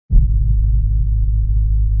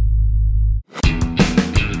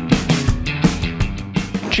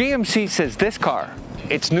GMC says this car,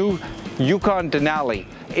 its new Yukon Denali,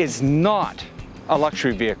 is not a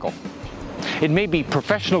luxury vehicle. It may be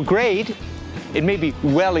professional grade, it may be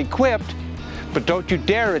well equipped, but don't you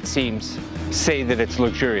dare, it seems, say that it's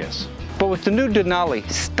luxurious. But with the new Denali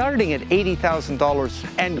starting at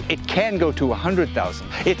 $80,000, and it can go to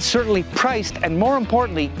 $100,000, it's certainly priced and, more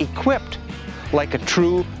importantly, equipped like a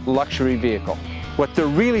true luxury vehicle. What they're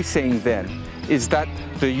really saying then is that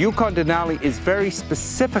the Yukon Denali is very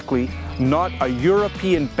specifically not a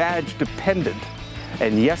European badge dependent,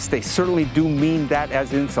 and yes, they certainly do mean that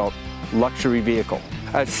as insult, luxury vehicle.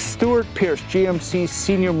 As Stuart Pierce, GMC's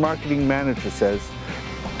senior marketing manager, says,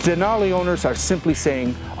 Denali owners are simply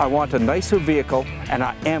saying, I want a nicer vehicle and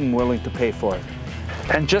I am willing to pay for it.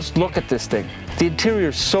 And just look at this thing. The interior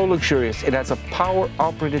is so luxurious. It has a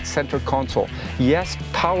power-operated center console. Yes,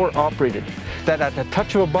 power-operated, that at the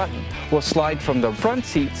touch of a button will slide from the front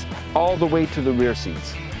seats all the way to the rear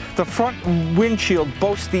seats. The front windshield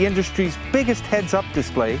boasts the industry's biggest heads-up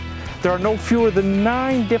display. There are no fewer than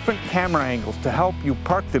 9 different camera angles to help you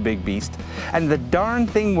park the big beast, and the darn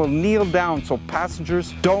thing will kneel down so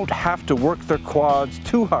passengers don't have to work their quads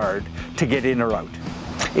too hard to get in or out.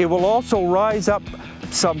 It will also rise up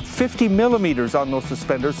some 50 millimeters on those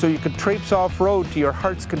suspenders so you can traipse off-road to your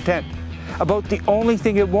heart's content. About the only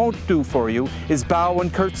thing it won't do for you is bow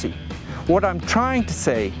and curtsy. What I'm trying to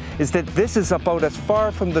say is that this is about as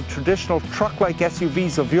far from the traditional truck-like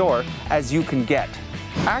SUVs of yore as you can get.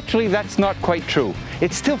 Actually, that's not quite true.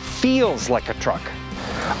 It still feels like a truck.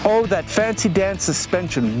 Oh, that fancy dance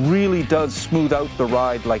suspension really does smooth out the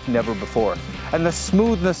ride like never before. And the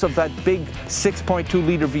smoothness of that big 6.2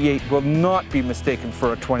 liter V8 will not be mistaken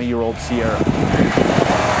for a 20-year-old Sierra.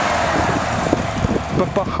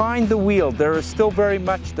 But behind the wheel, there is still very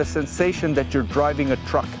much the sensation that you're driving a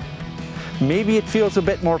truck. Maybe it feels a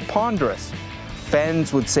bit more ponderous.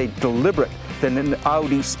 Fans would say deliberate than an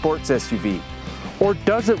Audi sports SUV. Or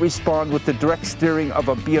does it respond with the direct steering of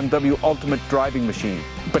a BMW ultimate driving machine?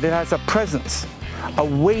 But it has a presence, a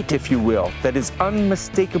weight, if you will, that is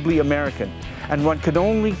unmistakably American. And one can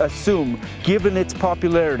only assume, given its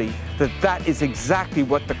popularity, that that is exactly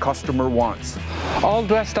what the customer wants. All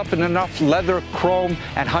dressed up in enough leather, chrome,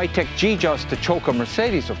 and high-tech G-joust to choke a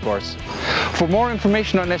Mercedes, of course. For more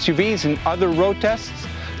information on SUVs and other road tests,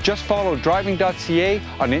 just follow Driving.ca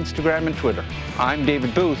on Instagram and Twitter. I'm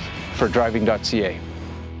David Booth for Driving.ca.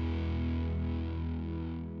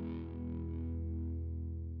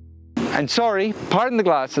 And sorry, pardon the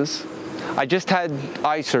glasses, I just had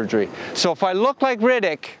eye surgery. So if I look like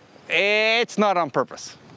Riddick, it's not on purpose.